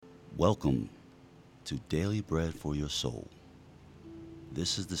Welcome to Daily Bread for Your Soul.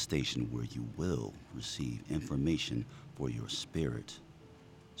 This is the station where you will receive information for your spirit,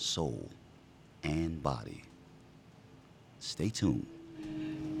 soul, and body. Stay tuned.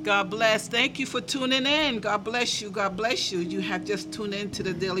 God bless. Thank you for tuning in. God bless you. God bless you. You have just tuned in to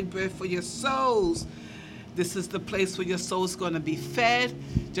the Daily Bread for Your Souls. This is the place where your soul is going to be fed.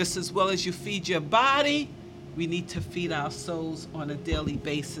 Just as well as you feed your body, we need to feed our souls on a daily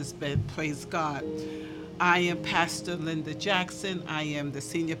basis. Praise God. I am Pastor Linda Jackson. I am the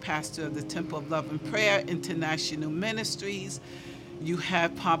senior pastor of the Temple of Love and Prayer International Ministries. You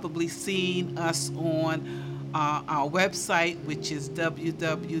have probably seen us on our website, which is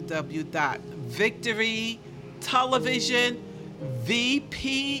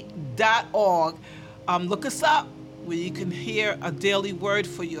www.victorytelevisionvp.org. Look us up where you can hear a daily word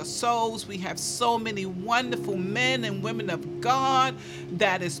for your souls. We have so many wonderful men and women of God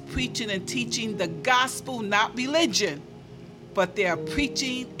that is preaching and teaching the gospel, not religion, but they are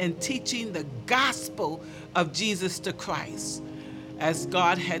preaching and teaching the gospel of Jesus the Christ. As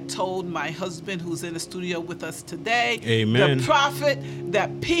God had told my husband, who's in the studio with us today, Amen. The prophet,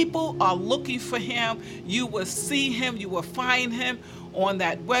 that people are looking for him. You will see him, you will find him on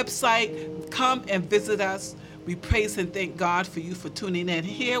that website. Come and visit us. We praise and thank God for you for tuning in.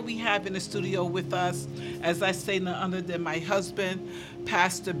 Here we have in the studio with us, as I say, none other than my husband,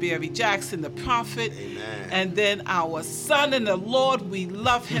 Pastor Barry Jackson, the prophet. Amen. And then our son in the Lord, we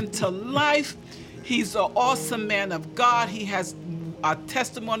love him to life. He's an awesome man of God. He has a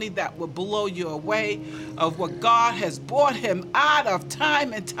testimony that will blow you away of what God has brought him out of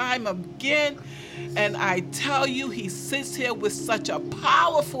time and time again. And I tell you, he sits here with such a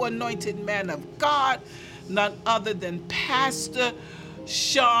powerful anointed man of God, none other than Pastor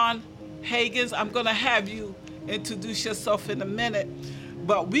Sean Hagins. I'm going to have you introduce yourself in a minute,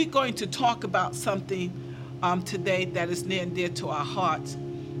 but we're going to talk about something today that is near and dear to our hearts.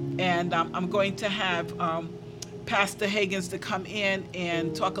 And I'm going to have Pastor Hagins to come in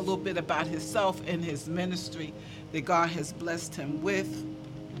and talk a little bit about himself and his ministry that God has blessed him with.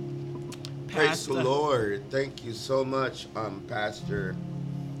 Praise the Lord. Thank you so much, Pastor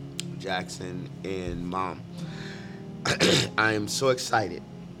Jackson and Mom. I am so excited.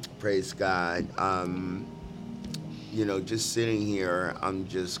 Praise God. Just sitting here, I'm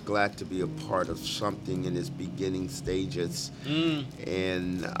just glad to be a part of something in its beginning stages.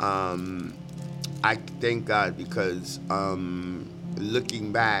 And I thank God because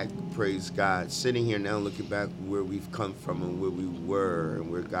looking back, praise God, sitting here now looking back where we've come from and where we were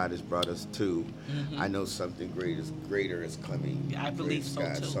and where God has brought us to, I know something greater is coming. Yeah, I believe praise so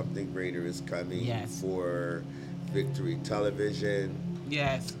God. too. Something greater is coming for Victory Television.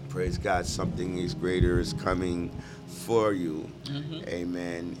 Yes. Praise God, something greater is coming for you.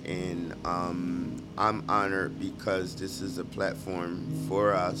 Amen. And I'm honored because this is a platform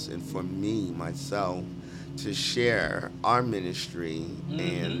for us and for me, myself, to share our ministry.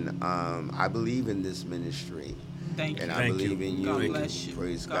 And I believe in this ministry. Thank you. And I believe in you. God bless you.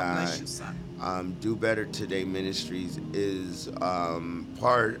 Praise God God. bless you, son. Do Better Today Ministries is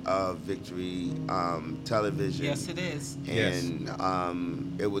part of Victory Television. Yes, it is. And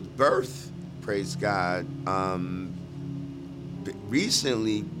it was birthed, praise God,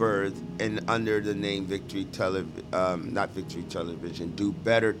 recently birthed and under the name not Victory Television, Do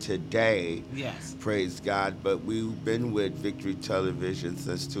Better Today. Yes. Praise God. But we've been with Victory Television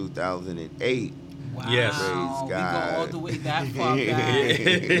since 2008. Wow. Yes. Praise God. We go all the way that far back.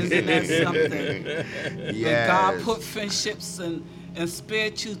 Isn't that something? Yes. When God put friendships and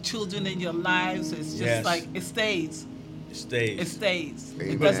spiritual children in your lives, it's just like it stays. It stays. It stays.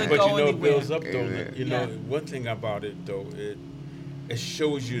 Amen. It doesn't But go it anywhere. builds up though. Amen. One thing about it though, it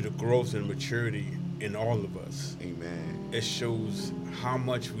shows you the growth and maturity in all of us. Amen. It shows how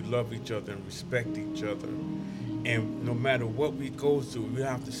much we love each other and respect each other. And no matter what we go through, we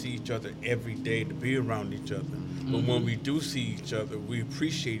have to see each other every day to be around each other. But when we do see each other, we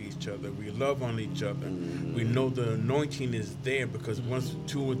appreciate each other. We love on each other. We know the anointing is there because once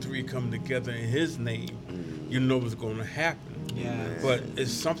 2 or 3 come together in His name, you know what's going to happen. Yes. But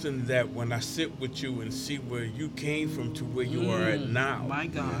it's something that when I sit with you and see where you came from to where you are at now, My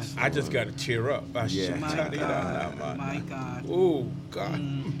God. I just got to tear up. My God. My God. Oh, God.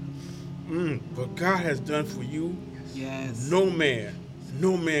 What God has done for you, Yes. no man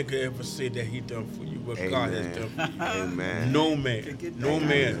could ever say that He done for you what God has done for you. Amen. No man.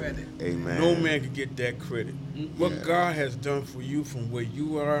 Amen. No man could get that credit. What God has done for you from where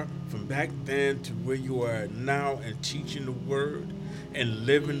you are, from back then to where you are now, and teaching the word and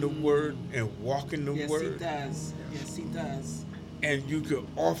living the word and walking the word. Yes, He does. Yes, He does. and you could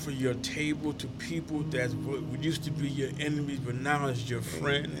offer your table to people that used to be your enemies, but now is your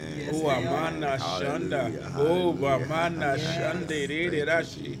friend. Amen. Yes, Oh, they Amana Shanda. Hallelujah, Oh, hallelujah. Amana Yes. Shande.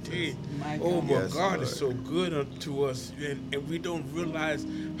 Thank you, Jesus. My Oh, God. but Yes, God is so Lord. good unto us, and we don't realize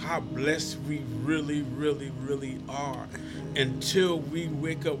how blessed we really, really, really are until we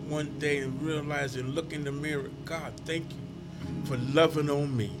wake up one day and realize and look in the mirror, God, thank you for loving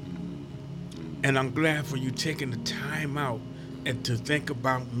on me. And I'm glad for you taking the time out and to think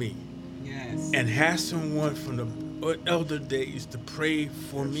about me. Yes. And have someone from the elder days to pray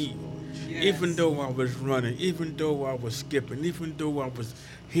for me. Yes. Even though I was running, even though I was skipping, even though I was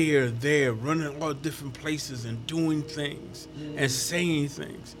here, there, running all different places and doing things and saying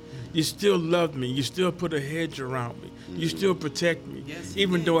things, you still loved me. You still put a hedge around me. You still protect me. Yes, you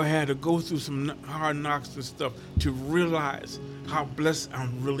Even did. though I had to go through some hard knocks and stuff to realize how blessed I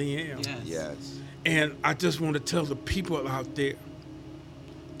really am. Yes. Yes. And I just want to tell the people out there,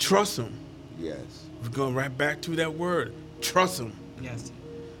 trust him. Yes. We're going right back to that word, trust him. Yes.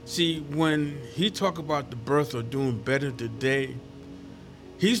 See, when he talk about the birth of doing better today,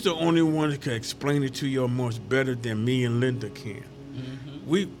 he's the only one that can explain it to you almost better than me and Linda can.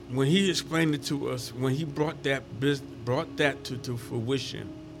 When he explained it to us, when he brought that to fruition,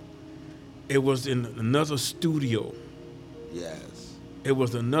 it was in another studio. Yes. It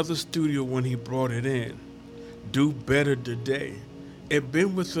was another studio when he brought it in. Do better today. It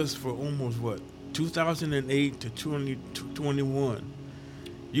been with us for almost 2008 to 2021.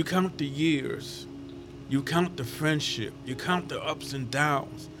 You count the years, you count the friendship, you count the ups and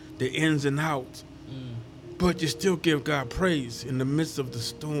downs, the ins and outs, but you still give God praise in the midst of the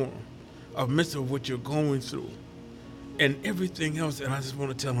storm, of midst of what you're going through, and everything else. And I just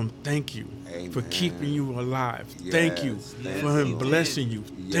want to tell him thank you for Amen. keeping you alive. Thank you Yes, thank for him you. blessing you.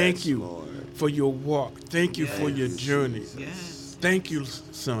 Yes, Thank you Lord. for your walk. Thank you for Thank your you, journey. Jesus. Yes. Thank you,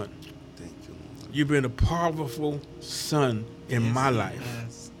 son. Thank you, Lord. You've been a powerful son in Yes, my he life.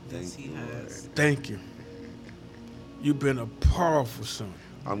 has. Yes, Thank he you, has. Thank you. You've been a powerful son.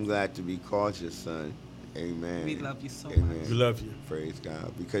 I'm glad to be called your son. Amen. We love you so Amen. much. We love you. Praise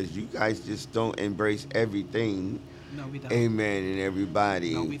God. Because you guys just don't embrace everything. No, we don't. Amen. And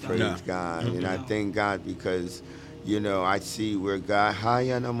everybody. No, we don't. Praise No. God. No, And I don't. thank God because, I see where God,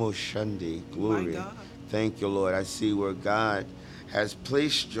 Hayanamo Shande, glory. God. Thank you, Lord. I see where God has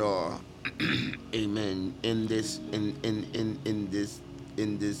placed y'all, amen, in this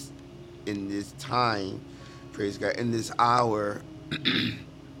time, praise God, in this hour.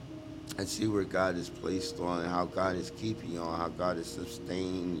 I see where God is placed on, how God is keeping y'all, how God is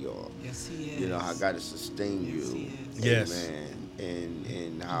sustaining y'all. Yes, he is. How God has sustained Yes, you. he is. Yes. Amen.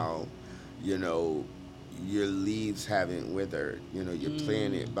 And how, your leaves haven't withered. You're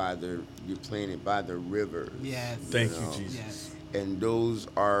planted by the rivers. Yes. Thank you, know. Jesus. Yes. And those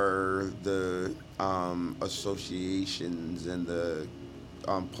are the associations and the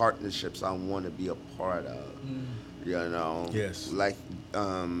partnerships I want to be a part of. Yes. Like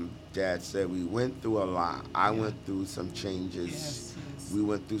Dad said, we went through a lot. I went through some changes. Yes, yes. We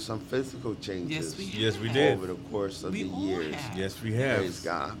went through some physical changes. Yes, we Yes, we have. did. Over the course of We the all years. have. Yes, we have. Praise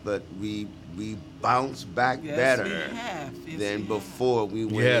God. But we bounced back Yes, better we have. Yes, than we before we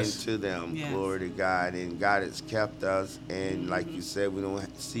went Yes. into them. Yes. Glory to God. And God has kept us. And like you said, we don't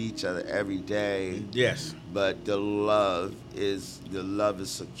see each other every day. Yes. But the love is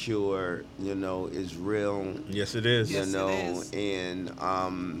secure, is real. Yes, it is. Yes, it is. And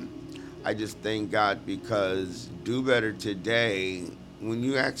I just thank God because Do Better Today, when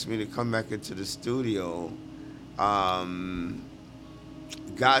you asked me to come back into the studio,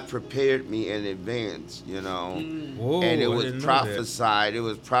 God prepared me in advance, Whoa, and it I was didn't know prophesied. It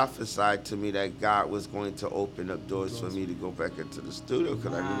was prophesied to me that God was going to open up doors for me to go back into the studio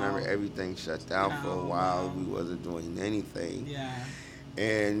because I remember Wow. everything shut down for a while. Wow. We wasn't doing anything. Yeah.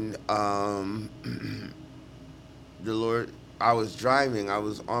 And the Lord, I was driving. I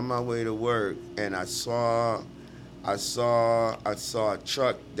was on my way to work, and I saw a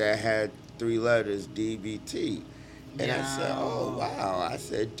truck that had 3 letters DBT, and I said, "Oh wow!" I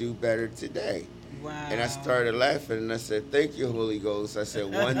said, "Do better today." Wow. And I started laughing, and I said, "Thank you, Holy Ghost." I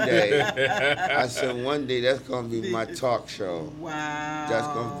said, "One day, that's gonna be my talk show. Wow. That's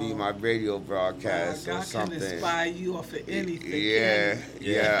gonna be my radio broadcast God or something." can inspire you off of anything. Yeah, can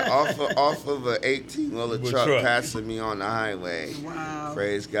he? yeah. off of an 18-wheeler truck passing me on the highway. Wow.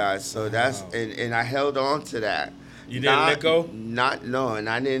 Praise God. So that's and I held on to that. You didn't let go? Not knowing.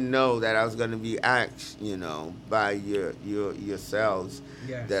 I didn't know that I was going to be asked, by yourselves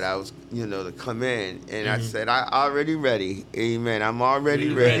Yes. that I was, to come in. And I Mhm. said, I already ready. Amen. I'm already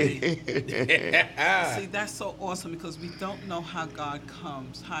ready. See, that's so awesome because we don't know how God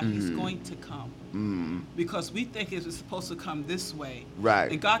comes, how He's going to come. Because we think it's supposed to come this way.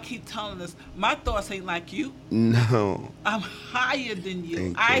 Right. And God keeps telling us, my thoughts ain't like you. No. I'm higher than you.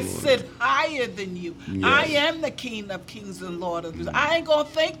 Thank I you, Lord. sit higher than you. Yes. I am the King of Kings and Lord of Lords. I ain't going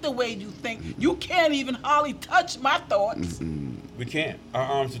to think the way you think. You can't even hardly touch my thoughts. We can't. Our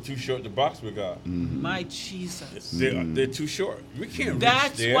arms are too short to box with God. My Jesus. They're too short. We can't reach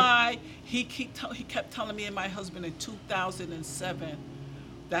That's there. why he kept telling me and my husband in 2007,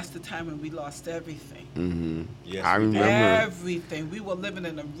 that's the time when we lost everything. Yes, I we did. remember. Everything. We were living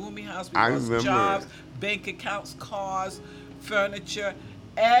in a roomy house. We I lost remember. jobs, bank accounts, cars, furniture,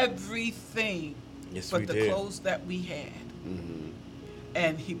 everything Yes, but we the did. clothes that we had.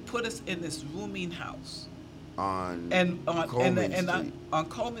 And he put us in this rooming house. On And Coleman Street. on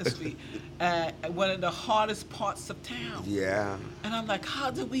Coleman Street, one of the hardest parts of town. Yeah. And I'm like, how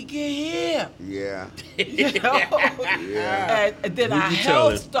did we get here? Yeah. You know? Yeah. And then Who'd our you tell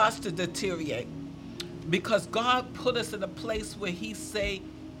health him? starts to deteriorate because God put us in a place where He say,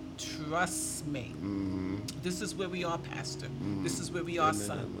 "Trust me." This is where we are, Pastor. This is where we are,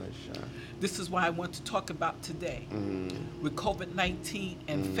 son. This is why I want to talk about today with COVID-19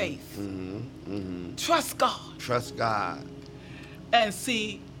 and faith. Trust God. Trust God. And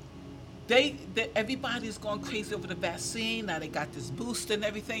see, everybody's going crazy over the vaccine. Now they got this booster and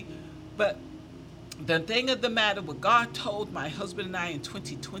everything. But the thing of the matter, what God told my husband and I in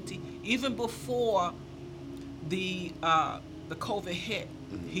 2020, even before the COVID hit,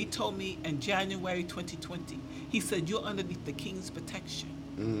 He told me in January 2020, He said, you're underneath the King's protection.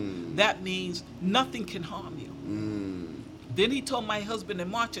 That means nothing can harm you. Then He told my husband in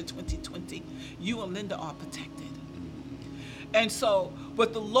March of 2020, you and Linda are protected. And so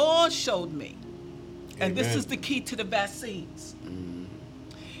what the Lord showed me, and this Amen. is the key to the vaccines,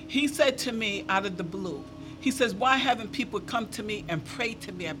 He said to me out of the blue, He says, why haven't people come to me and prayed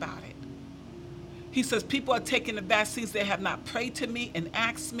to me about it? He says, people are taking the vaccines, they have not prayed to me and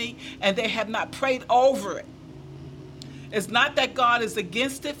asked me, and they have not prayed over it. It's not that God is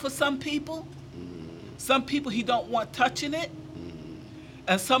against it for some people. Some people He don't want touching it.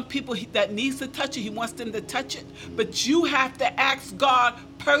 And some people that needs to touch it, He wants them to touch it. But you have to ask God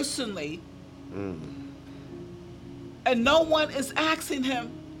personally. And no one is asking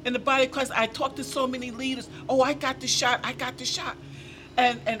Him in the body of Christ. I talked to so many leaders. Oh, I got the shot. I got the shot.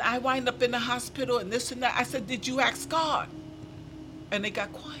 And I wind up in the hospital and this and that. I said, did you ask God? And they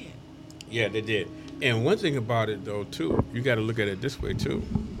got quiet. Yeah, they did. And one thing about it, though, too, you got to look at it this way, too.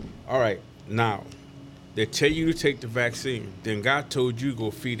 All right, now, they tell you to take the vaccine. Then God told you to go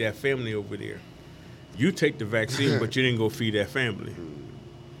feed that family over there. You take the vaccine, but you didn't go feed that family.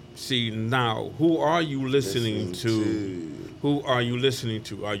 See, now, who are you listening to? Who are you listening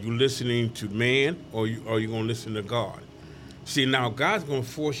to? Are you listening to man, or are you going to listen to God? See, now, God's going to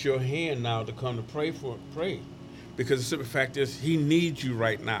force your hand now to come to pray. Because the simple fact is, He needs you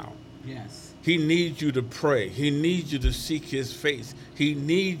right now. Yes. He needs you to pray. He needs you to seek His face. He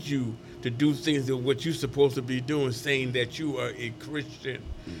needs you to do things that what you're supposed to be doing, saying that you are a Christian.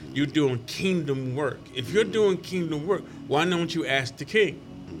 You're doing kingdom work. If you're doing kingdom work, why don't you ask the king?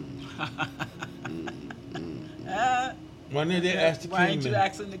 Why didn't they ask the king? Why ain't you then?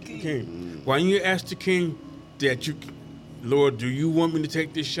 asking the king? Why don't you ask the king that you, Lord, do you want me to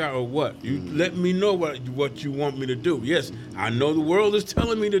take this shot or what? You let me know what you want me to do. Yes, I know the world is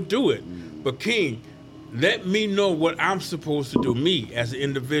telling me to do it, but King, let me know what I'm supposed to do, me as an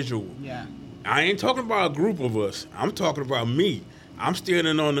individual. Yeah. I ain't talking about a group of us. I'm talking about me. I'm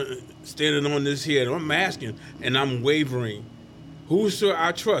standing on this here, and I'm asking, and I'm wavering. Who should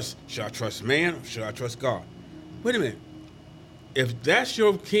I trust? Should I trust man or should I trust God? Wait a minute. If that's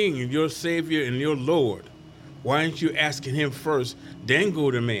your King and your Savior and your Lord, why aren't you asking Him first, then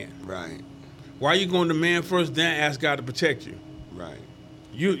go to man? Right. Why are you going to man first, then ask God to protect you? Right.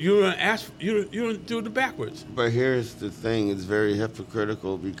 You don't do it backwards. But here's the thing, it's very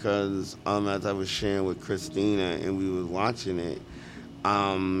hypocritical because as I was sharing with Christina and we was watching it,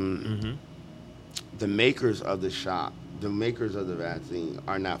 the makers of the shot, the makers of the vaccine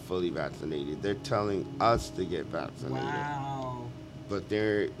are not fully vaccinated. They're telling us to get vaccinated. Wow. But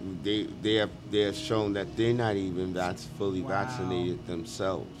they have shown that they're not even fully Wow. vaccinated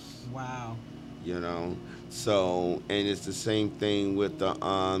themselves. Wow. You know, so, and it's the same thing with the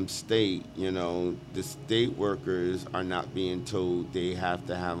state. You know, the state workers are not being told they have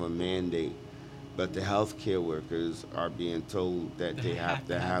to have a mandate But the healthcare workers are being told that they have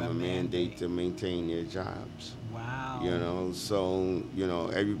to have a mandate to maintain their jobs. Wow. So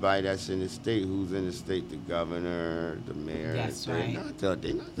everybody that's in the state, who's in the state, the governor, the mayor, That's they're right.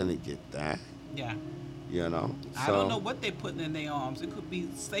 they're not gonna get that. Yeah. So I don't know what they're putting in their arms. It could be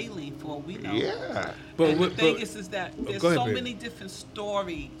saline for all we know. Yeah. And the thing is that there's go ahead, so baby. many different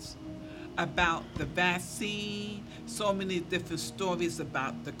stories about the vaccine, so many different stories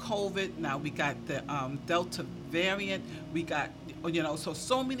about the COVID. Now we got the Delta variant. We got,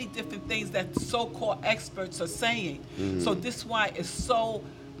 so many different things that so-called experts are saying. So this is why it's so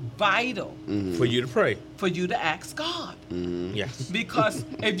vital For you to pray. for you to ask God. Yes. Because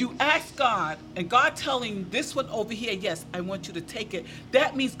if you ask God, and God telling this one over here, yes, I want you to take it,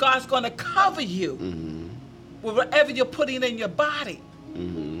 that means God's going to cover you with whatever you're putting in your body.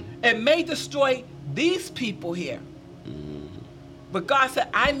 It may destroy these people here. But God said,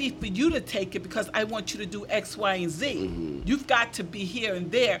 I need for you to take it because I want you to do X, Y, and Z. You've got to be here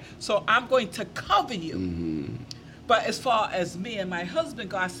and there, so I'm going to cover you. But as far as me and my husband,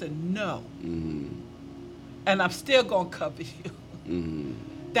 God said, no. And I'm still going to cover you.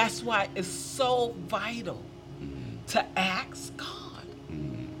 That's why it's so vital to ask God,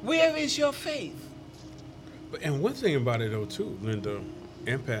 where is your faith? And one thing about it though too, Linda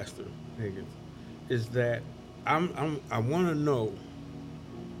and Pastor Higgins, is that I want to know,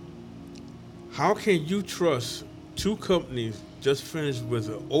 how can you trust two companies just finished with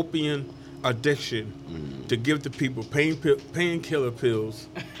an opium addiction to give the people painkiller pills,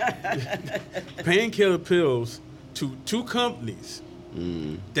 painkiller pills to two companies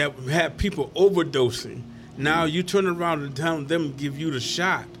that have people overdosing? Now you turn around and tell them to give you the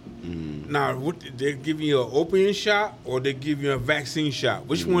shot. Now, they give you an opium shot or they give you a vaccine shot?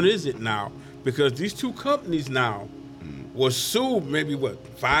 Which one is it now? Because these two companies now were sued maybe,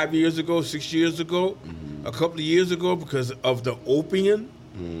 5 years ago, 6 years ago, a couple of years ago because of the opium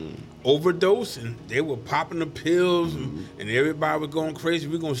overdose, and they were popping the pills and everybody was going crazy.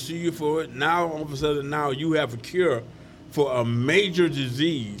 We're going to sue you for it. Now, all of a sudden, now you have a cure for a major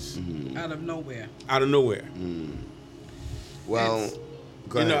disease. Out of nowhere. Out of nowhere. Well,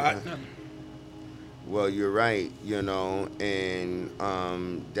 go You know, ahead. Well, you're right, and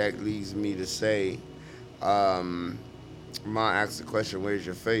that leads me to say, Ma asked the question, where's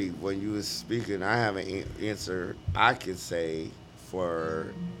your faith? When you was speaking, I have an answer I could say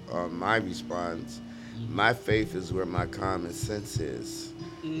for my response. My faith is where my common sense is,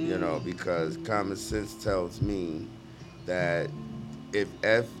 because common sense tells me that if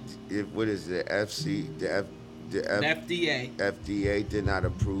what is it, the FDA did not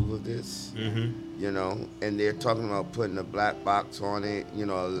approve of this, and they're talking about putting a black box on it,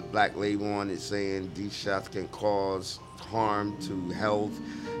 a black label on it saying these shots can cause harm to health,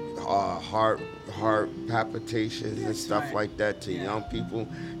 heart palpitations and stuff like that to young people.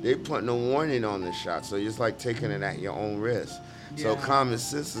 They're putting a warning on the shot, so it's like taking it at your own risk. So common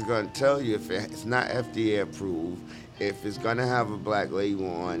sense is going to tell you if it's not FDA approved, if it's going to have a black label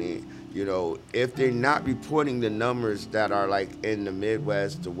on it, if they're not reporting the numbers that are like in the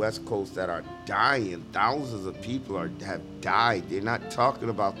Midwest, the West Coast that are dying, thousands of people have died. They're not talking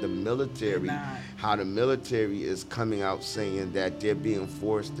about the military, how the military is coming out saying that they're being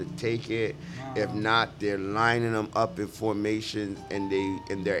forced to take it. If not, they're lining them up in formation and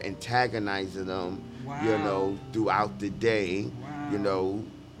they're antagonizing them, throughout the day, till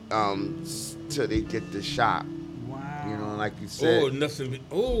they get the shot. Like you said.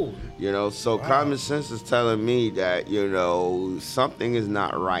 So common sense is telling me that, something is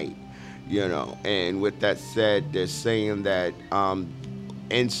not right, and with that said, they're saying that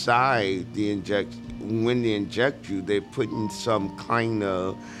inside when they inject you, they're putting some kind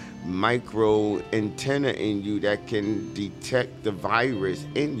of micro antenna in you that can detect the virus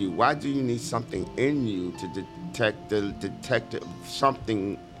in you. Why do you need something in you to detect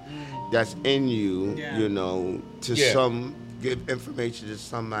something that's in you, to give information to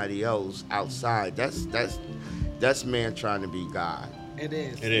somebody else outside? That's man trying to be God. It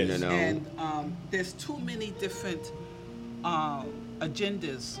is. And there's too many different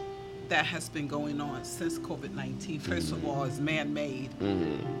agendas that has been going on since COVID-19. First of all, it's man-made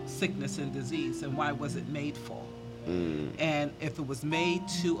sickness and disease, and why was it made for? And if it was made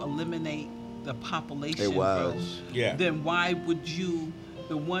to eliminate the population growth, then why would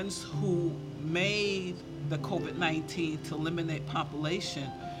the ones who made the COVID-19 to eliminate population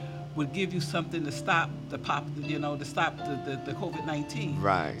would give you something to stop the COVID-19.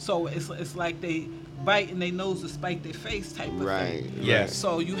 Right. So it's like they bite in their nose to spite their face type of thing. Right. Yes.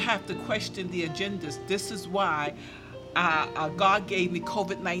 So you have to question the agendas. This is why God gave me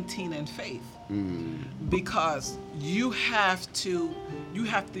COVID-19 and faith. because you have to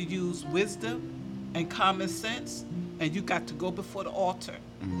use wisdom and common sense, and you got to go before the altar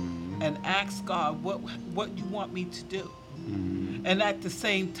and ask God what you want me to do. And at the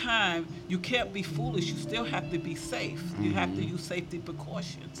same time, you can't be foolish. You still have to be safe. You have to use safety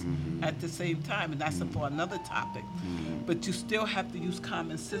precautions at the same time, and that's for another topic. But you still have to use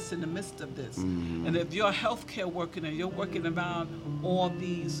common sense in the midst of this. And if you're a healthcare worker and you're working around all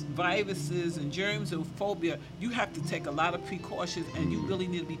these viruses and germs and phobia, you have to take a lot of precautions, and you really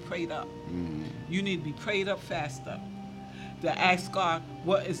need to be prayed up. You need to be prayed up faster to ask God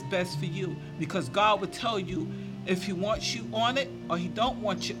what is best for you, because God will tell you if he wants you on it or he don't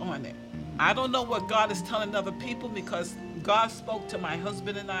want you on it. I don't know what God is telling other people, because God spoke to my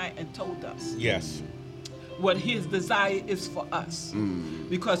husband and I and told us Yes. what his desire is for us,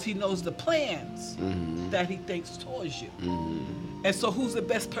 because he knows the plans that he thinks towards you. And so who's the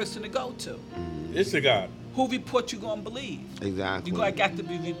best person to go to? It's the God. Who report you gonna believe? Exactly. You got to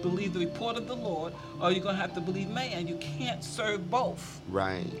believe the report of the Lord, or you're gonna have to believe man. You can't serve both.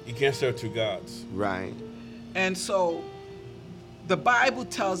 Right. You can't serve two gods. Right. And so the Bible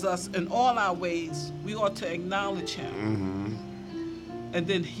tells us in all our ways we ought to acknowledge him. And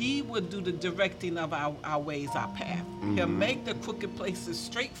then he will do the directing of our ways, our path. He'll make the crooked places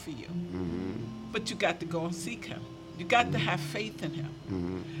straight for you. But you got to go and seek him. You got to have faith in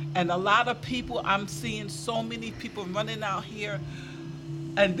him. And a lot of people, I'm seeing so many people running out here,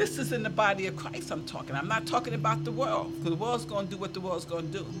 and this is in the body of Christ I'm talking. I'm not talking about the world, because the world's going to do what the world's going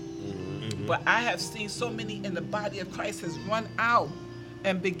to do. But I have seen so many in the body of Christ has run out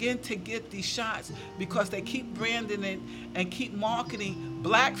and begin to get these shots, because they keep branding it and keep marketing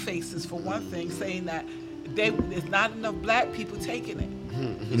black faces, for one thing, saying that there's not enough black people taking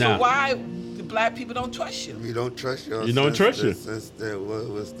it. So why the black people don't trust you? You don't trust your You don't trust you. What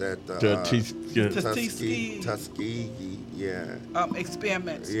was that? Tuskegee. Yeah.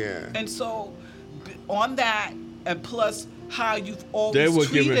 Experiments. Yeah. And so on that, and plus how you've They always were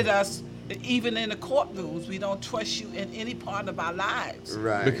treated given- us, even in the courtrooms, we don't trust you in any part of our lives.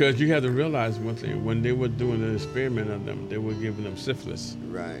 Right. Because you have to realize one thing. When they were doing the experiment on them, they were giving them syphilis.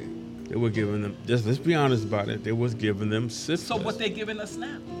 Right. They were giving them, just let's be honest about it, they was giving them syphilis. So what they giving us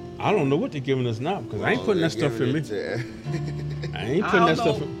now? I don't know what they're giving us now, because I ain't putting that stuff in me. I ain't putting that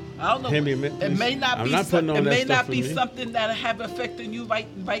stuff in. I don't know. Hand me a It minute, may please. not I'm be. not putting all It that may stuff not in be me. something that have effect on you right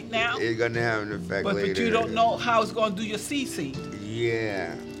now. It's gonna have an effect But later. you don't know how it's going to do your seed.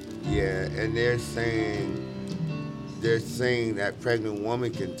 Yeah. Yeah. And they're saying that pregnant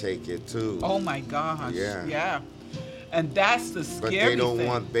woman can take it too. Oh my gosh. Yeah. Yeah. And that's the scary But thing. they don't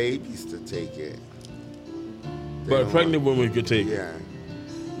want babies to take it. They But a don't pregnant want- woman could take it. Yeah.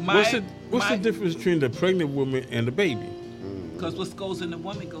 What's the difference between the pregnant woman and the baby? Because what goes in the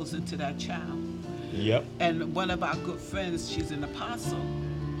woman goes into that child. Yep. And one of our good friends, she's an apostle.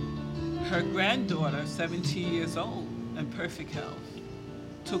 Her granddaughter, 17 years old, in perfect health,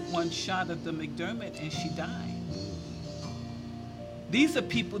 took one shot of the McDermott and she died. These are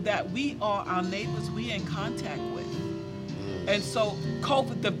people that we are our neighbors, we in contact with. And so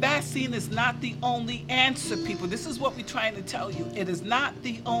COVID, the vaccine is not the only answer, people. This is what we're trying to tell you. It is not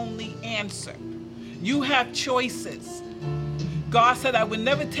the only answer. You have choices. God said, I will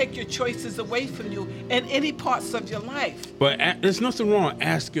never take your choices away from you in any parts of your life. But there's nothing wrong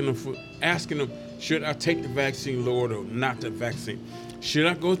asking them, should I take the vaccine, Lord, or not the vaccine? Should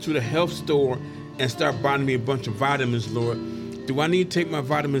I go to the health store and start buying me a bunch of vitamins, Lord? Do I need to take my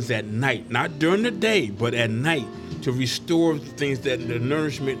vitamins at night? Not during the day, but at night, to restore things that the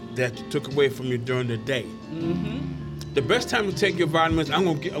nourishment that you took away from you during the day. The best time to take your vitamins, I'm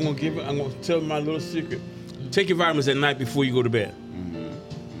gonna tell my little secret. Take your vitamins at night before you go to bed.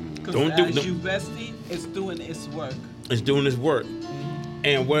 Because Don't do- as don't- you resting, it's doing its work. It's doing its work,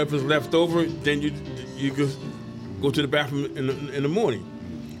 and whatever's left over, then you go to the bathroom in the morning.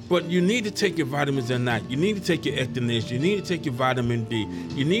 But you need to take your vitamins at night. You need to take your echinacea. You need to take your vitamin D.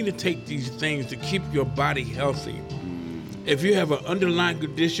 You need to take these things to keep your body healthy. If you have an underlying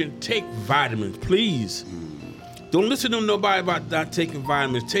condition, take vitamins, please. Don't listen to nobody about not taking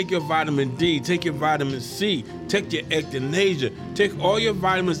vitamins. Take your vitamin D. Take your vitamin C. Take your echinacea. Take all your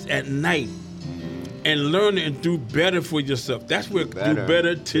vitamins at night and learn and do better for yourself. That's where do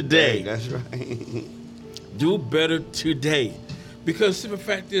better today. That's right. Do better today. Because the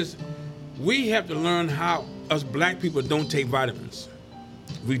fact is, we have to learn how us black people don't take vitamins.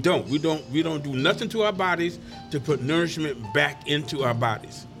 We don't do nothing to our bodies to put nourishment back into our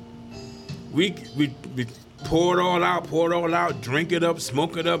bodies. We pour it all out, drink it up,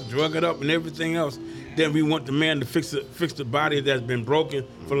 smoke it up, drug it up, and everything else. Then we want the man to fix the body that's been broken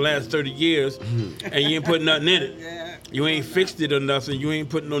for the last 30 years, and you ain't put nothing in it. Yeah. You ain't fixed it or nothing. You ain't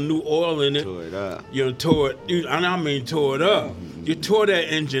put no new oil in it. Tore it up. You tore it. I mean, tore it up. You tore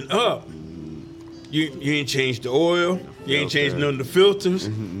that engine up. You ain't changed the oil. You ain't changed none of the filters.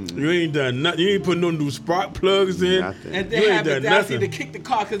 You ain't done nothing. You ain't put no new spark plugs in. Nothing. And You they ain't have the done audacity nothing. to kick the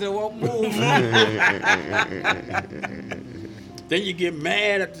car because it won't move. Then you get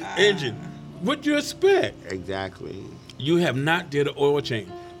mad at the engine. What you expect? Exactly. You have not did an oil change.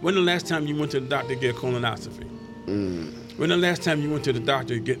 When the last time you went to the doctor to get a colonoscopy? When the last time you went to the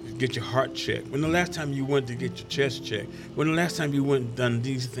doctor to get your heart checked? When the last time you went to get your chest checked? When the last time you went and done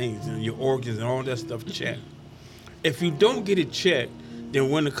these things and your organs and all that stuff checked? If you don't get it checked,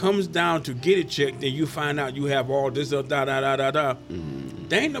 then when it comes down to get it checked, then you find out you have all this da. There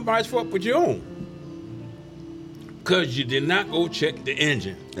ain't nobody's fault but your own. Because you did not go check the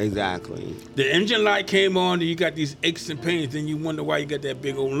engine. Exactly. The engine light came on and you got these aches and pains, then you wonder why you got that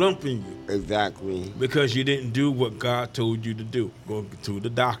big old lump in you. Exactly. Because you didn't do what God told you to do. Go to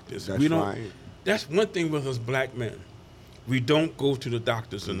the doctors. That's right. That's one thing with us black men. We don't go to the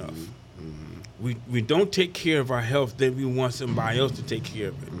doctors enough. We don't take care of our health, then we want somebody else to take care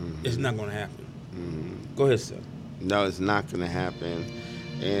of it. It's not going to happen. Go ahead, sir. No, it's not going to happen.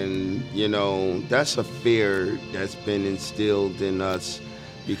 And, you know, that's a fear that's been instilled in us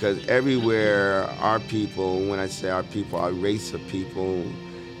because everywhere our people, when I say our people, our race of people,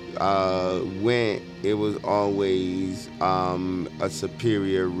 went, it was always a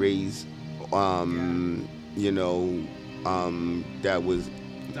superior race, you know, that was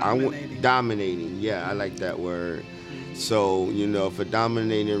dominating. Yeah, I like that word. So, you know, if a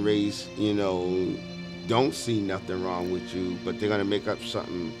dominating race, you know, don't see nothing wrong with you, but they're gonna make up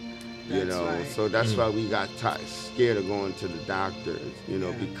something, you know. Right. So that's why we got scared of going to the doctors, you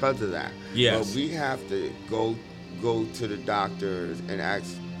know, because of that. Yes. But we have to go to the doctors and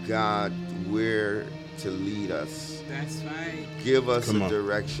ask God where to lead us. That's right. Give us Come a on.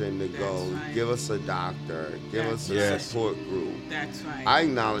 direction to go. right. Give us a doctor. Give That's us a right. support group. That's right. I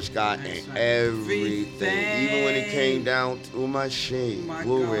acknowledge God That's in right. everything. Even when it came down to my shame, My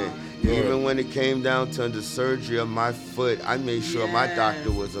glory. God. Even when it came down to the surgery of my foot, I made sure my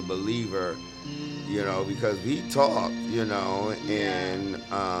doctor was a believer, you know, because we talked, you know, and,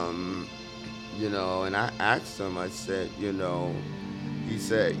 you know, and I asked him, I said, you know, he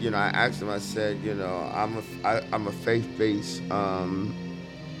said, you know, I asked him, I said, you know, I'm a faith-based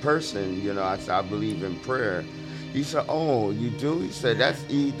person, you know, I said, I believe in prayer. He said, oh, you do? He said,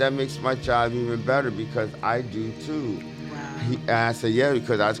 that makes my job even better because I do too. And I said, yeah,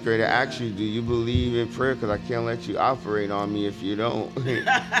 because I was going to ask you, do you believe in prayer? Because I can't let you operate on me if you don't.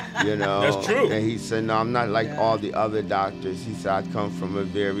 You know? That's true. And he said, no, I'm not like all the other doctors. He said, I come from a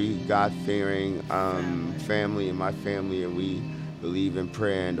very God-fearing family, and my family, and we believe in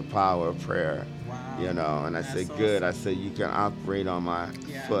prayer and the power of prayer. You know, and I said, good. I said, you can operate on my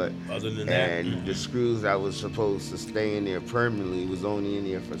foot. Other than that, And the screws that was supposed to stay in there permanently was only in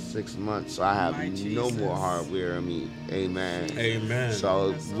there for 6 months. So I have no more hardware on me. Amen. Amen.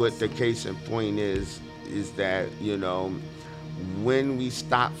 So what the case in point is that, you know, when we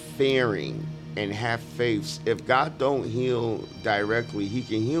stop fearing and have faith, if God don't heal directly, he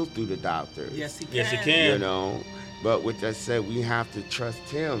can heal through the doctors. Yes, he can. Yes, he can. You know, but with that said, we have to trust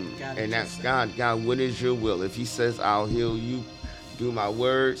him and ask trust God, God, what is your will? If he says, I'll heal you, do my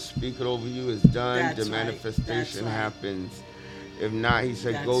word, speak it over you, it's done. That's the right. manifestation That's right. happens. If not, he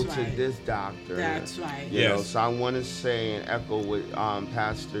said, That's go right. to this doctor. That's right. You know, Yes. so I want to say and echo what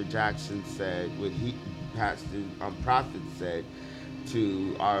Pastor Jackson said, what Prophet said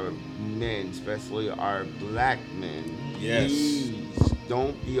to our men, especially our black men. Yes. Please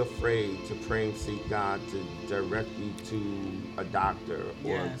don't be afraid to pray and seek God to direct you to a doctor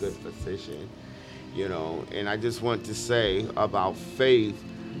or a Yes. good physician. You know, and I just want to say about faith,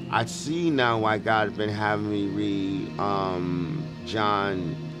 I see now why God has been having me read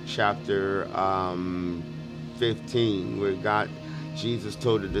John chapter 15, where Jesus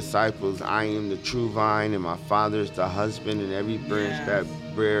told the disciples, I am the true vine and my Father is the husband, and every branch that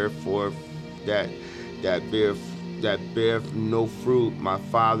beareth forth, that beareth no fruit, my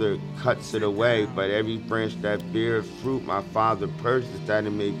Father cuts it away. But every branch that beareth fruit, my Father purges that it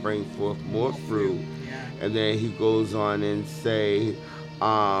may bring forth more fruit. And then he goes on and say,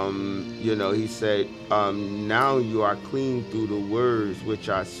 you know, he said, now you are clean through the words which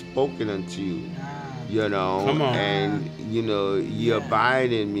are spoken unto you. You know, Come on. and you know, ye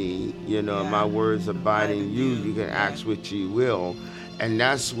abide in me, you know, my words abide in you. You can ask what you will. And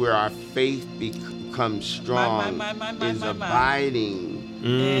that's where our faith becomes strong, is abiding,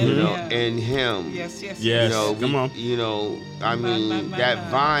 in Him. Yes. Come on. I mean,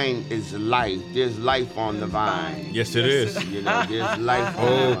 that vine is life. There's life on the vine. Yes, it is. There's life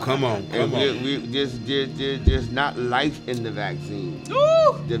on the vine. Come on. There's not life in the vaccine.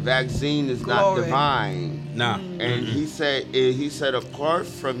 Woo! The vaccine is not divine. Nah. And he said, apart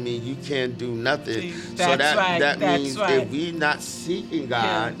from me, you can't do nothing. That's right. That That's means right. if we're not seeking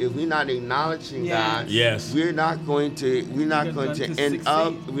God, if we're not acknowledging God, Yes. we're not going to end up.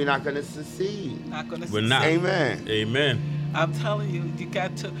 succeed. We're not going to succeed. We're not. Amen. Amen. I'm telling you, you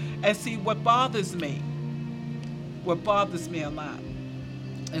got to. And see, what bothers me a lot,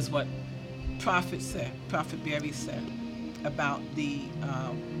 is what Prophet Barry said about the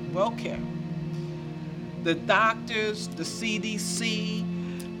WellCare. The doctors, the CDC,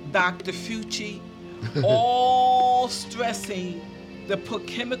 Dr. Fucci, all stressing to put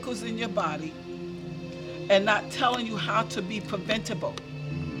chemicals in your body and not telling you how to be preventable.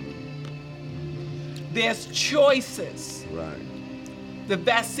 There's choices. Right. The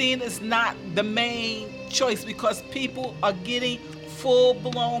vaccine is not the main choice because people are getting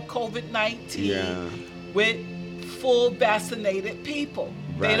full-blown COVID-19 with full vaccinated people.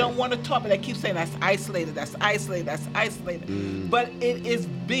 Right. They don't want to talk, but they keep saying that's isolated. But it is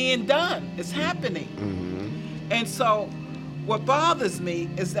being done. It's happening. Mm-hmm. And so what bothers me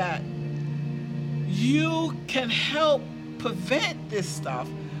is that you can help prevent this stuff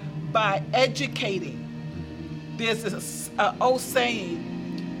by educating. There's an old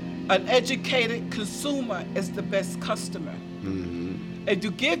saying, an educated consumer is the best customer. Mm-hmm. If you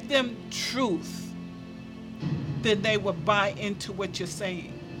give them truth, then they will buy into what you're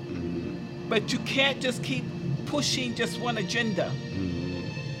saying. Mm-hmm. But you can't just keep pushing just one agenda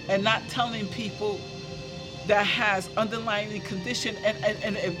and not telling people that has underlying condition.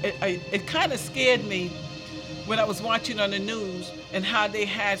 And it kind of scared me when I was watching on the news and how they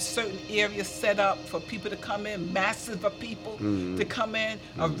had certain areas set up for people to come in, massive of people to come in,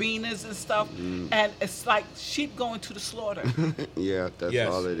 arenas and stuff. And it's like sheep going to the slaughter. Yeah, that's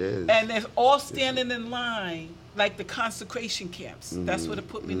all it is. And they're all standing in line like the consecration camps. That's what it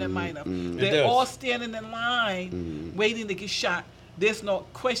put me in the mind of. They're all standing in line waiting to get shot. There's no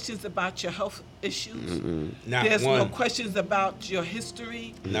questions about your health issues. There's no questions about your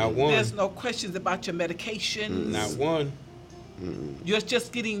history. Not one. There's no questions about your medications. Not one. You're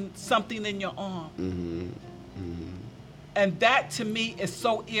just getting something in your arm. And that to me is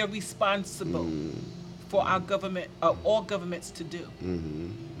so irresponsible for our government, all governments to do.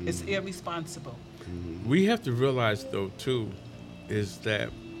 It's irresponsible. We have to realize though too, is that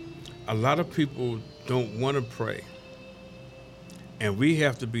a lot of people don't want to pray. And we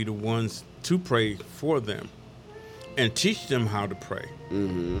have to be the ones to pray for them and teach them how to pray.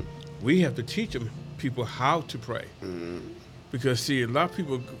 We have to teach people how to pray. Because, see, a lot of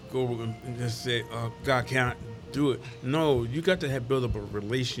people go and just say, God can't do it. No, you got to build up a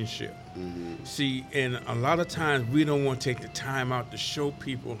relationship. See, and a lot of times we don't want to take the time out to show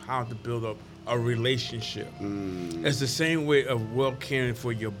people how to build up a relationship. It's the same way of well caring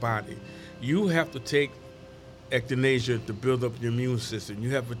for your body. You have to take echinacea to build up your immune system.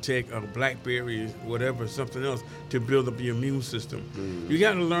 You have to take a blackberry, whatever, something else to build up your immune system. You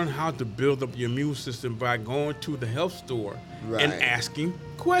got to learn how to build up your immune system by going to the health store and asking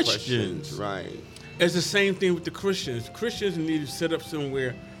questions. Right. It's the same thing with the Christians. Christians need to set up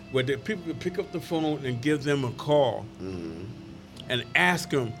somewhere where the people can pick up the phone and give them a call and ask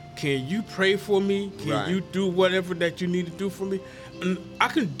them, can you pray for me? Can you do whatever that you need to do for me? And I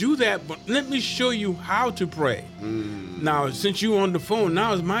can do that, but let me show you how to pray. Now, since you're on the phone,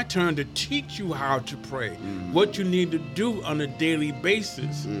 now it's my turn to teach you how to pray, what you need to do on a daily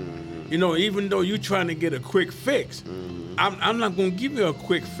basis. You know, even though you're trying to get a quick fix, I'm not going to give you a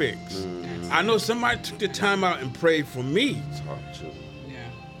quick fix. I know somebody took the time out and prayed for me,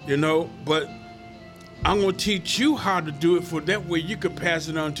 you know, but I'm going to teach you how to do it for that way you could pass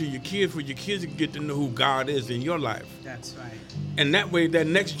it on to your kids, for your kids to get to know who God is in your life. That's right. And that way, that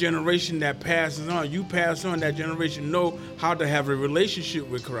next generation that passes on, you pass on, that generation know how to have a relationship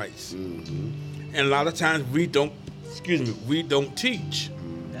with Christ. And a lot of times we don't teach.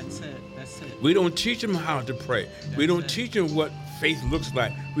 That's it. We don't teach them how to pray. We don't teach them what faith looks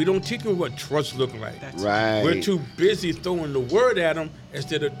like. We don't teach them what trust looks like. That's Right. We're too busy throwing the word at them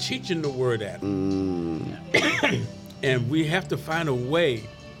instead of teaching the word at them. And we have to find a way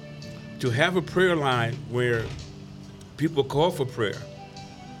to have a prayer line where people call for prayer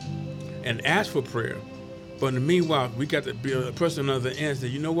and ask for prayer. But in the meanwhile, we got to be a person on the other end say,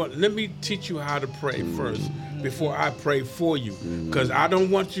 you know what, let me teach you how to pray first. before I pray for you, because I don't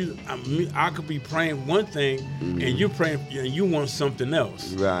want you. I could be praying one thing, and you're praying, and you want something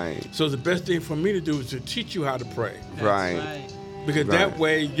else. Right. So the best thing for me to do is to teach you how to pray. That's Right. Because that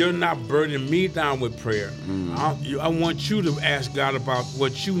way you're not burdening me down with prayer. I want you to ask God about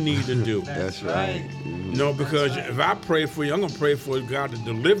what you need to do. That's right. No, because if I pray for you, I'm gonna pray for God to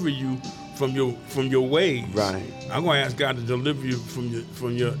deliver you from your ways. Right. I'm gonna ask God to deliver you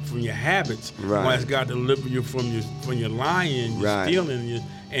from your habits. Right. I'm gonna ask God to deliver you from your lying, your stealing,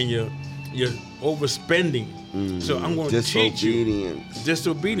 and your overspending. So I'm going to teach you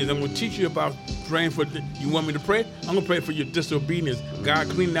disobedience. I'm going to teach you about praying for. You want me to pray? I'm going to pray for your disobedience. God,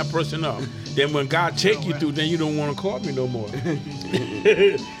 clean that person up. Then when God take you through, then you don't want to call me no more.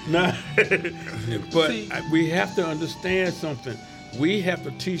 Nah. But we have to understand something. We have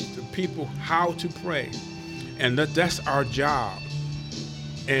to teach the people how to pray, and that's our job.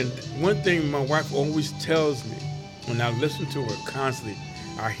 And one thing my wife always tells me, when I listen to her constantly,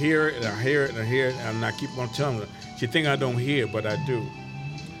 I hear it, and I hear it, and I hear it, and I keep on telling her. She thinks I don't hear, but I do.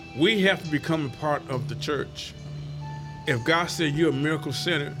 We have to become a part of the church. If God said you're a miracle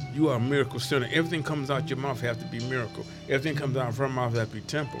center, you are a miracle center. Everything comes out your mouth has to be miracle. Everything comes out from my mouth has to be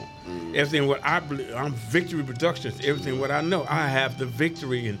temple. Everything what I believe, I'm Victory Productions. Everything what I know, I have the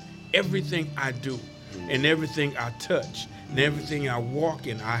victory in everything I do, and everything I touch, and everything I walk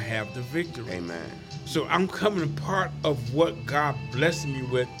in, I have the victory. Amen. So I'm coming a part of what God blessed me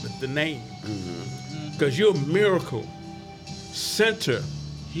with the name. Because you're a miracle center.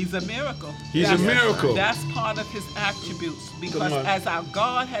 He's a miracle. He's a miracle. That's part of his attributes. Because as our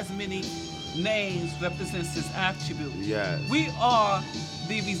God has many names, represents his attributes. Yes. We are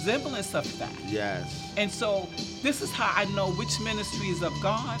the resemblance of that. Yes. And so this is how I know which ministry is of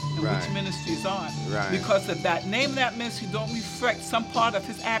God and which ministries aren't. Right. Because if that name of that ministry don't reflect some part of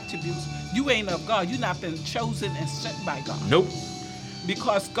his attributes, you ain't of God. You've not been chosen and sent by God. Nope.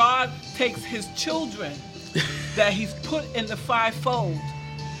 Because God takes his children that he's put in the fivefold,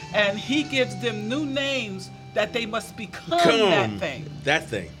 and he gives them new names that they must become that thing. That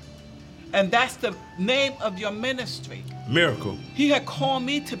thing. And that's the name of your ministry. Miracle. He had called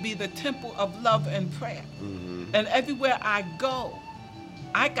me to be the temple of love and prayer. And everywhere I go,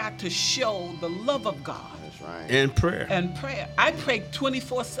 I got to show the love of God. That's right. And prayer. And prayer. I pray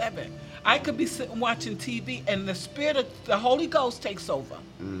 24/7. I could be sitting watching TV and the Spirit of the Holy Ghost takes over.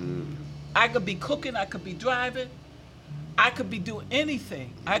 I could be cooking, I could be driving, I could be doing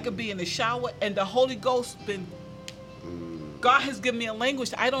anything. I could be in the shower and the Holy Ghost been, God has given me a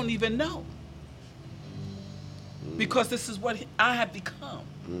language I don't even know. Because this is what I have become.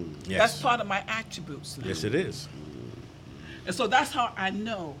 Yes. That's part of my attributes now. Yes, it is. And so that's how I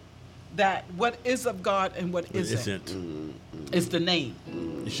know that what is of God and what isn't. It's the name.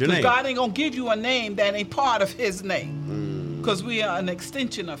 It's your Because name. God ain't going to give you a name that ain't part of his name. Because we are an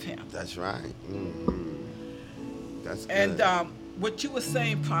extension of him. That's right. That's good. And what you were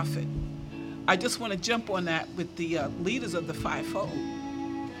saying, Prophet, I just want to jump on that with the leaders of the fivefold.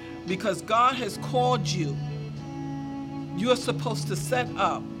 Because God has called you. You're supposed to set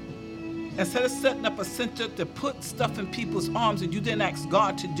up, instead of setting up a center to put stuff in people's arms and you didn't ask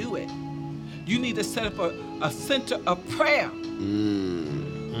God to do it, you need to set up a center of prayer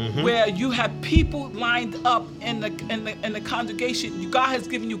where you have people lined up in the congregation. God has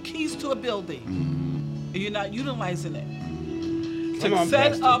given you keys to a building and you're not utilizing it. To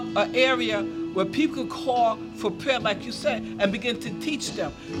set up an area where people can call for prayer, like you said, and begin to teach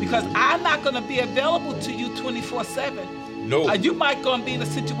them. Because I'm not going to be available to you 24/7. No. You might going to be in a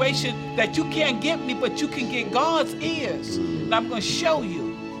situation that you can't get me, but you can get God's ears. And I'm going to show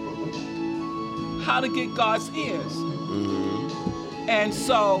you how to get God's ears. And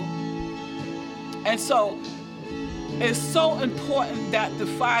so it's so important that the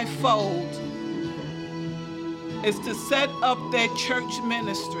fivefold is to set up their church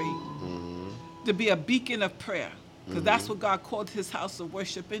ministry to be a beacon of prayer. Because that's what God called his house of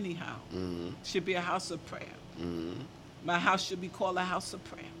worship anyhow. Should be a house of prayer. My house should be called a house of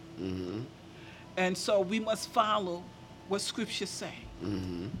prayer. And so we must follow what scripture say.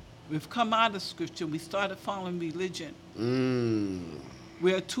 We've come out of scripture. We started following religion.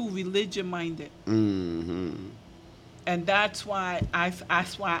 We are too religion-minded. And that's why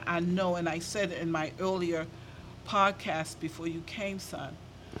I know, and I said it in my earlier podcast before you came, son,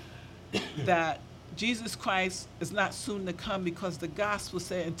 that Jesus Christ is not soon to come, because the gospel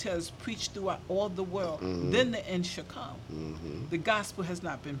said until it's preached throughout all the world, then the end shall come. The gospel has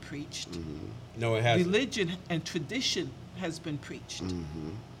not been preached. No, it hasn't. Religion and tradition has been preached.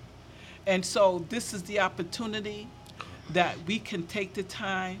 And so this is the opportunity that we can take the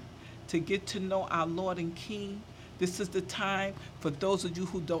time to get to know our Lord and King. This is the time for those of you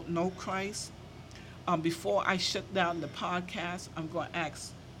who don't know Christ. Before I shut down the podcast, I'm going to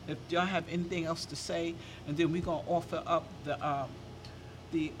ask if y'all have anything else to say, and then we're going to offer up the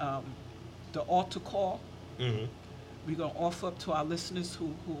altar call. Mm-hmm. We're going to offer up to our listeners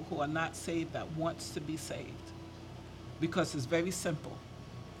who are not saved, that wants to be saved, because it's very simple.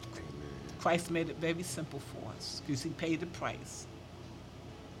 Christ made it very simple for us because he paid the price.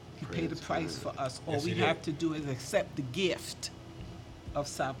 He paid the price for us. All Yes, we he have did. to do is accept the gift of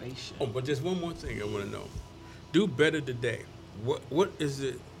salvation. Oh, but there's one more thing I want to know. Do better today. What is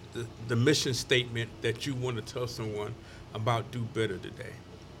the mission statement that you want to tell someone about do better today?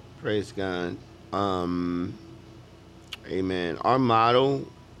 Praise God. Amen. Our motto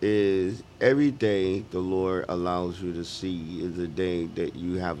is every day the Lord allows you to see is a day that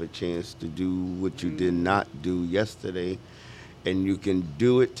you have a chance to do what you did not do yesterday, and you can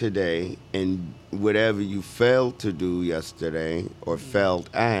do it today, and whatever you failed to do yesterday or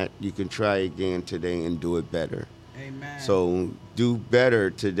failed at, you can try again today and do it better. Amen. So do better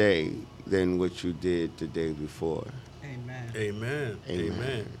today than what you did the day before. Amen. Amen.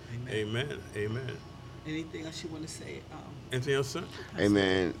 Amen. Amen. Amen. Anything else you want to say? Anything else, sir?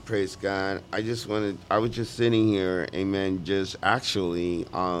 Amen. Praise God. I was just sitting here, amen, just actually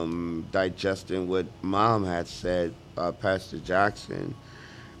digesting what Mom had said. Pastor Jackson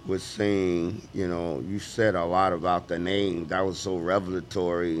was saying, you said a lot about the name. That was so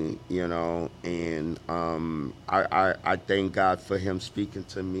revelatory, and I thank God for him speaking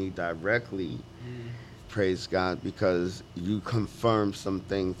to me directly. Praise God, because you confirmed some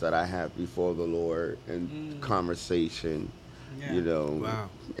things that I had before the Lord in conversation, Yeah. Wow.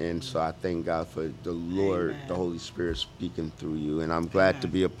 And so I thank God for the Lord, Amen. the Holy Spirit speaking through you. And I'm glad to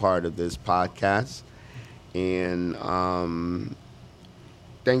Amen. be a part of this podcast. And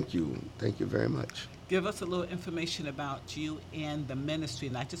thank you. Thank you very much. Give us a little information about you and the ministry.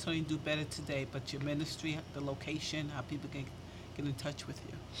 Not just only do better today, but your ministry, the location, how people can get in touch with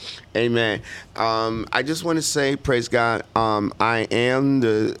you. Amen. I just want to say, praise God, I am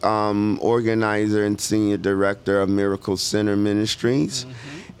the organizer and senior director of Miracle Center Ministries,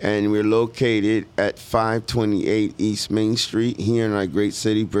 and we're located at 528 East Main Street here in our great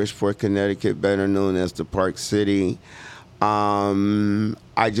city, Bridgeport, Connecticut, better known as the Park City.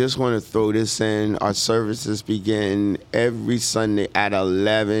 I just want to throw this in. Our services begin every Sunday at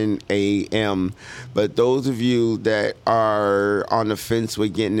 11 a.m. But those of you that are on the fence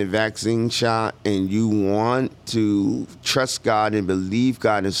with getting the vaccine shot and you want to trust God and believe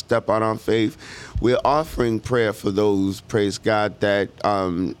God and step out on faith, we're offering prayer for those, praise God, that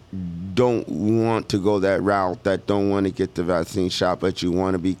don't want to go that route, that don't want to get the vaccine shot, but you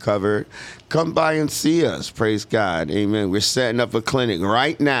want to be covered. Come by and see us, praise God. Amen. We're setting up a clinic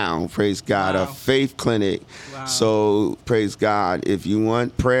right now, praise God, Wow. a faith clinic. Wow. So, praise God, if you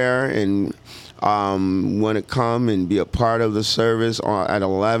want prayer and want to come and be a part of the service at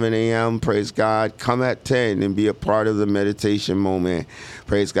 11 a.m., praise God, come at 10 and be a part of the meditation moment,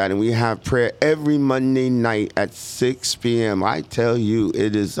 praise God. And we have prayer every Monday night at 6 p.m. I tell you,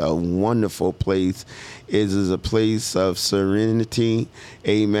 it is a wonderful place. It is a place of serenity,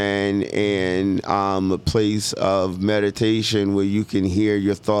 amen, and a place of meditation where you can hear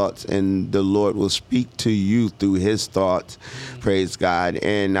your thoughts and the Lord will speak to you through his thoughts, praise God.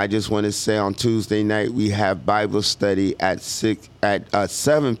 And I just want to say on Tuesday night, we have Bible study at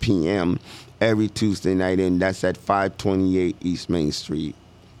 7 p.m. every Tuesday night, and that's at 528 East Main Street.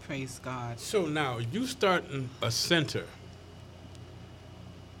 Praise God. So now you starting a center.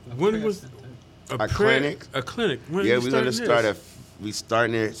 A When prayer was center. A clinic? A clinic. When Yeah, you we're gonna starting start we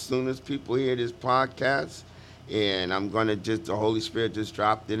starting it as soon as people hear this podcast, and I'm gonna the Holy Spirit just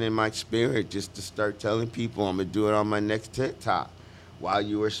dropped it in my spirit just to start telling people. I'm gonna do it on my next TikTok. While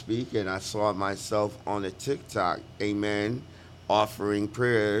you were speaking, I saw myself on a TikTok, amen, offering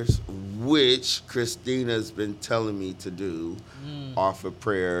prayers, which Christina's been telling me to do, offer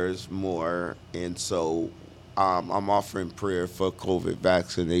prayers more, and so I'm offering prayer for COVID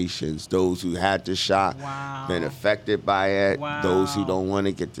vaccinations. Those who had the shot, Wow. been affected by it. Wow. Those who don't want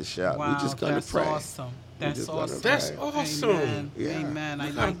to get the shot. Wow, We're just going to that's pray. awesome. That's just gonna awesome. pray. That's awesome. Amen. Yeah. Amen. I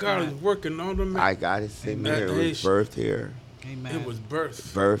Look how like God that. is working on them. I got it sitting Amen. here. It was birthed here. Amen. It was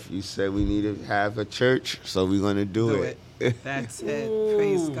birth. Birth, you said we need to have a church, so we're going to do it. That's it.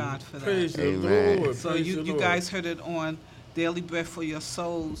 Praise God for that. Praise the Amen. Lord. So Praise you the Lord. guys heard it on Daily Bread for Your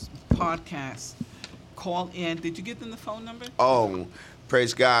Souls podcast. Call in. Did you give them the phone number? Oh,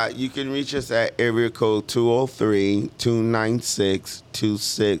 praise God. You can reach us at area code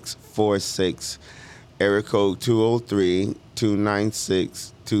 203-296-2646. Area code 203-296-2646.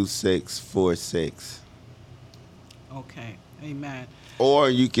 502-962646. Okay. Amen. Or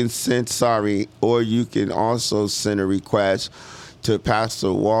you can also send a request to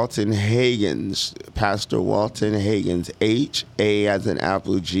Pastor Walton Hagens. Pastor Walton Hagens, H-A as in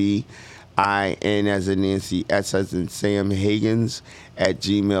apple, G-I-N as in Nancy, S as in Sam, Hagens at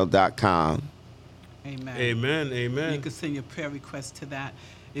gmail.com. Amen. Amen. You Amen. can send your prayer request to that.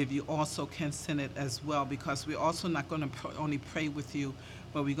 If you also can send it as well, because we're also not going to only pray with you,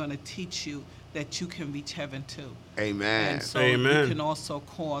 but we're going to teach you that you can reach heaven too. Amen. And so Amen. you can also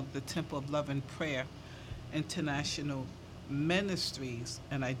call the Temple of Love and Prayer International Ministries,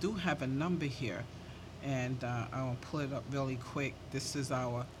 and I do have a number here, and I'll pull it up really quick. This is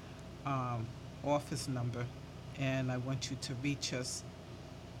our office number, and I want you to reach us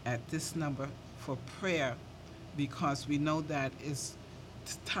at this number for prayer, because we know that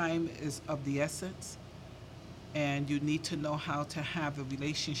time is of the essence, and you need to know how to have a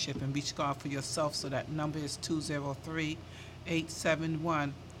relationship and reach God for yourself. So that number is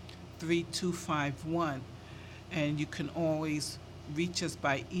 203-871-3251. And you can always reach us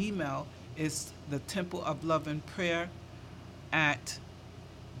by email. It's the Temple of Love and Prayer at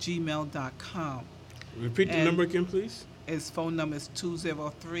gmail.com. Repeat the And number again, please. His phone number is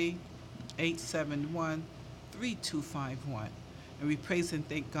 203-871-3251. And we praise and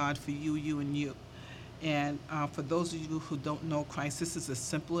thank God for you, and you. And for those of you who don't know Christ, this is as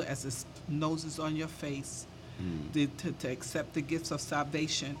simple as the noses on your face to accept the gifts of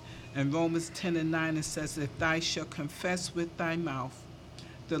salvation. In Romans 10:9, it says, if thou shalt confess with thy mouth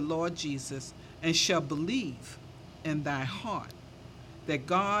the Lord Jesus, and shall believe in thy heart that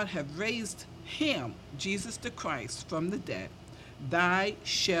God hath raised him, Jesus the Christ, from the dead, thou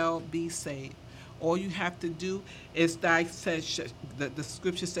shalt be saved. All you have to do is the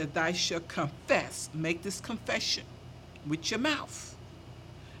scripture said, thou shalt confess, make this confession with your mouth.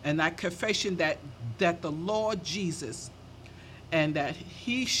 And that confession that the Lord Jesus, and that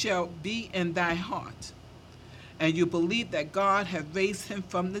he shall be in thy heart, and you believe that God hath raised him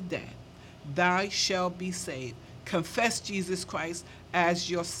from the dead, thou shalt be saved. Confess Jesus Christ as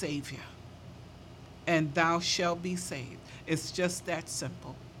your Savior, and thou shalt be saved. It's just that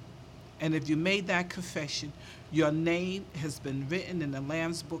simple. And if you made that confession, your name has been written in the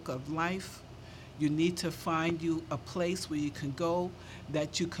Lamb's Book of Life. You need to find you a place where you can go,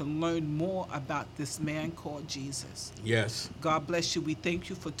 that you can learn more about this man called Jesus. Yes. God bless you. We thank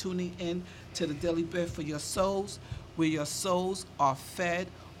you for tuning in to the Daily Bread for Your Souls, where your souls are fed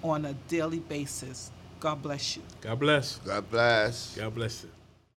on a daily basis. God bless you. God bless. God bless. God bless it.